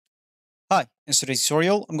Hi, in today's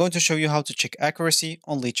tutorial, I'm going to show you how to check accuracy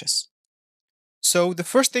on Lichess. So the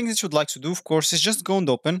first thing that you'd like to do, of course, is just go and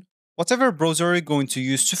open whatever browser you're going to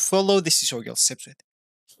use to follow this tutorial steps with.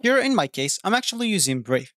 Here in my case, I'm actually using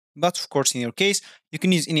Brave, but of course in your case, you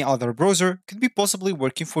can use any other browser, could be possibly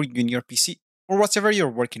working for you in your PC, or whatever you're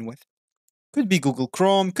working with. Could be Google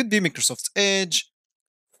Chrome, could be Microsoft Edge,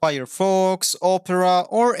 Firefox, Opera,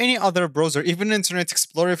 or any other browser, even Internet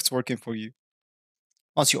Explorer if it's working for you.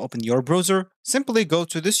 Once you open your browser, simply go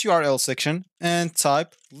to this URL section and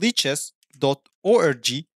type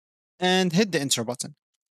lichess.org and hit the enter button.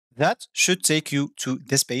 That should take you to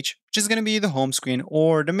this page, which is going to be the home screen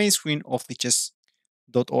or the main screen of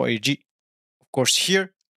lichess.org. Of course,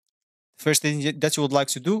 here, the first thing that you would like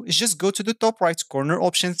to do is just go to the top right corner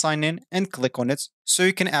option sign in and click on it so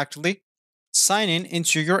you can actually sign in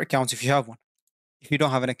into your account if you have one. If you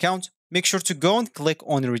don't have an account, make sure to go and click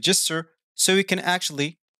on register so you can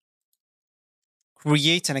actually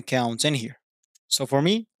create an account in here. So for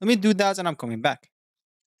me, let me do that and I'm coming back.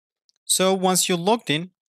 So once you logged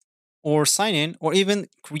in or sign in or even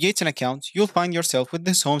create an account, you'll find yourself with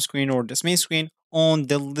this home screen or this main screen on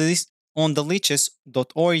the list on the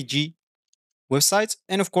lichess.org website.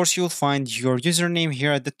 And of course, you'll find your username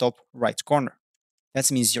here at the top right corner. That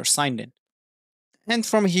means you're signed in. And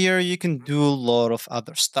from here, you can do a lot of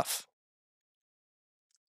other stuff.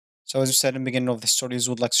 So as I said in the beginning of the stories,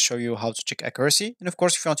 would like to show you how to check accuracy. And of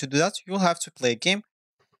course, if you want to do that, you'll have to play a game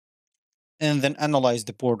and then analyze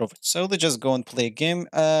the board of it. So let's just go and play a game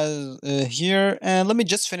here. And let me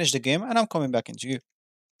just finish the game and I'm coming back into you.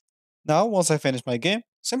 Now, once I finish my game,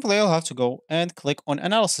 simply I'll have to go and click on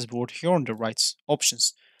analysis board here on the right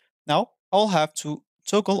options. Now, I'll have to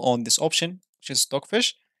toggle on this option, which is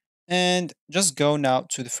stockfish, and just go now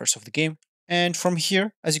to the first of the game. And from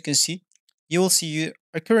here, as you can see, you will see your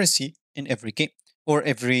accuracy in every game or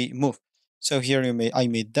every move. So here I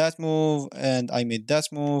made that move and I made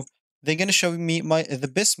that move. They're gonna show me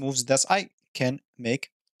the best moves that I can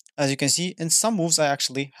make. As you can see, in some moves I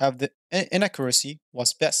actually have the inaccuracy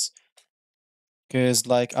was best. Because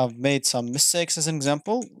like I've made some mistakes as an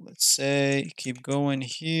example. Let's say keep going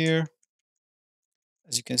here.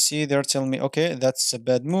 As you can see, they're telling me, okay, that's a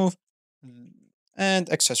bad move, and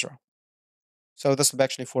etc. So this will be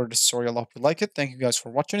actually for this tutorial. I hope you like it. Thank you guys for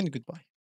watching and goodbye.